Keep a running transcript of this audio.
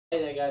Hey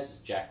there guys, it's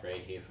Jack Ray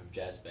here from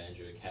Jazz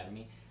Banjo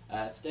Academy.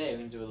 Today I'm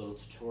going to do a little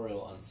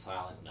tutorial on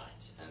Silent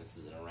Night, and this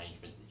is an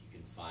arrangement that you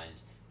can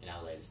find in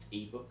our latest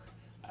ebook.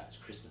 It's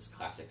Christmas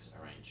Classics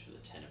arranged for the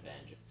tenor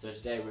banjo. So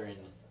today we're in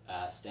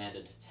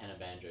standard tenor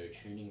banjo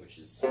tuning, which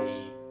is C,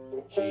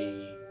 G,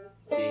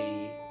 D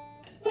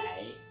and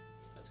A.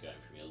 That's going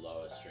from your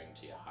lower string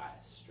to your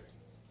highest string.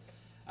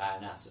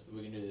 Now so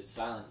we're going to do the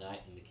Silent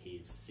Night in the key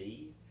of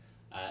C.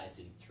 It's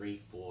in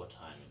 3/4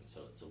 timing,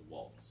 so it's a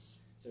waltz.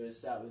 So we'll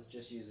start with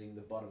just using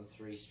the bottom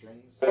 3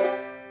 strings. So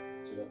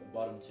we've got the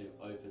bottom 2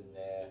 open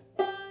there,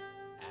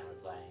 and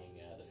we're playing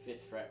the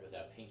 5th fret with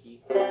our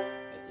pinky.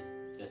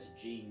 That's a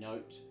G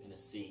note in a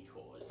C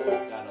chord. So we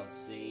start on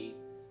C,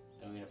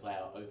 and we're going to play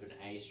our open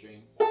A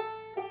string.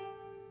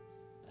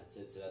 That's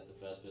it, so that's the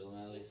first bit of the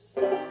melody.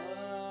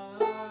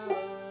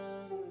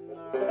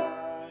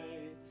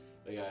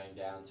 We're going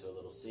down to a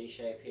little C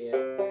shape here.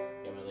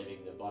 Again, we're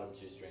leaving the bottom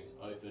 2 strings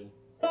open.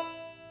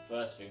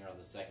 First finger on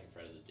the 2nd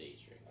fret of the D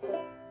string.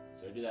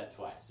 So we do that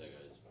twice, so it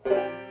goes.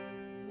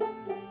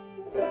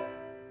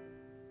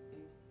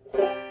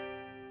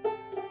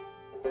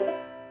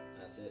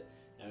 That's it.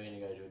 Now we're going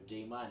to go to a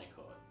D minor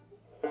chord.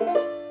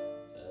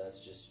 So that's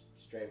just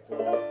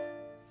straightforward.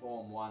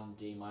 Form 1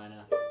 D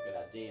minor, got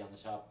our D on the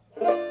top,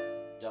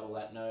 double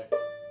that note,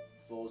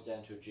 falls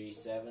down to a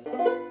G7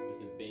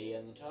 with a B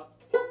on the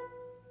top,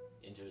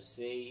 into a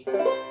C,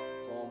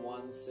 form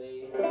 1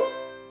 C,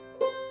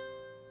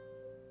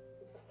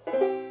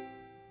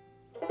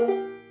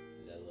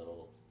 that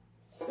little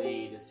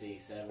C to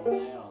C7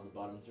 there on the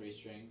bottom 3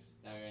 strings.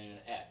 Now we're going to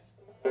an F.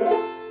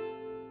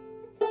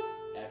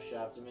 F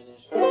sharp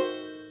diminished,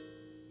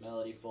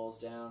 melody falls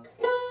down,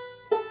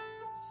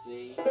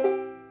 C,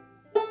 there's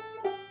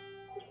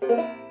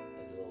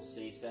a little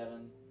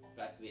C7,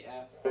 back to the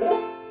F, we're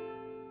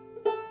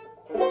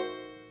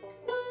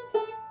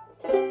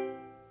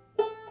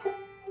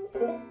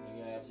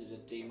going up to the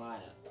D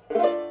minor,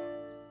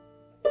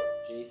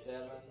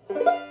 G7,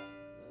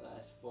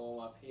 nice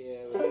form up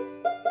here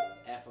with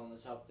F on the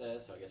top there,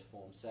 so I guess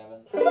form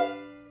 7.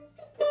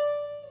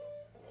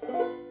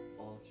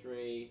 Form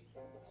 3,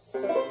 C,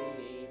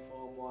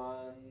 form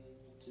 1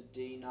 to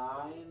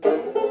D9.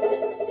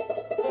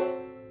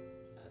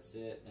 That's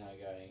it, now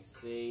we're going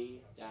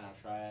C, down our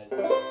triad, C,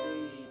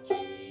 G,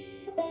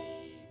 E,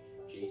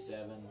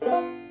 G7,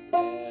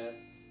 F,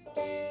 D,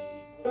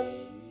 B,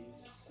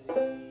 C.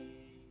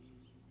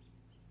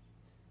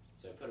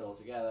 So put it all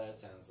together, it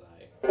sounds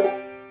like.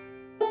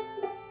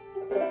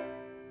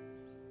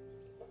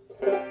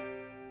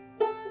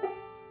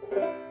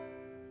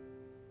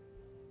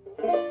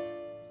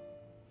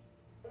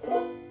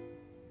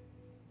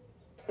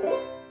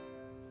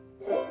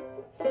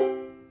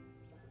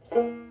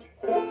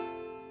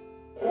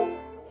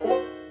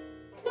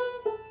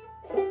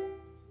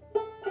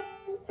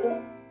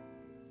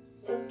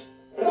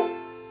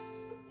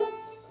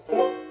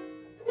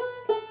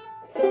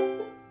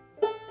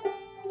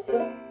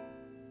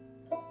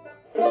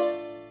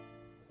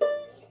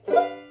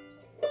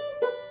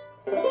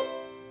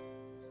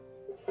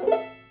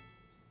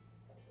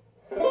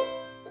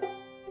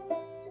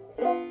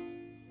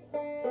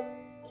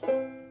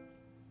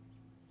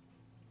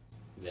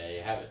 There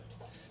you have it.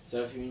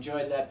 So if you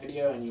enjoyed that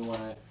video and you want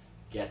to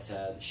get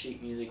the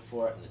sheet music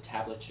for it and the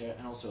tablature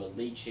and also a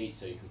lead sheet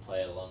so you can play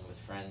it along with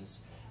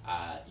friends,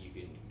 you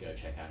can go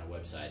check out our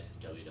website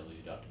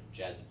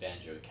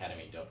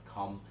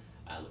www.jazzbanjoacademy.com,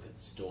 look at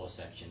the store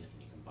section,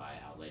 and you can buy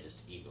our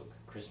latest ebook,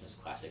 Christmas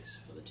Classics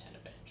for the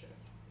tenor banjo.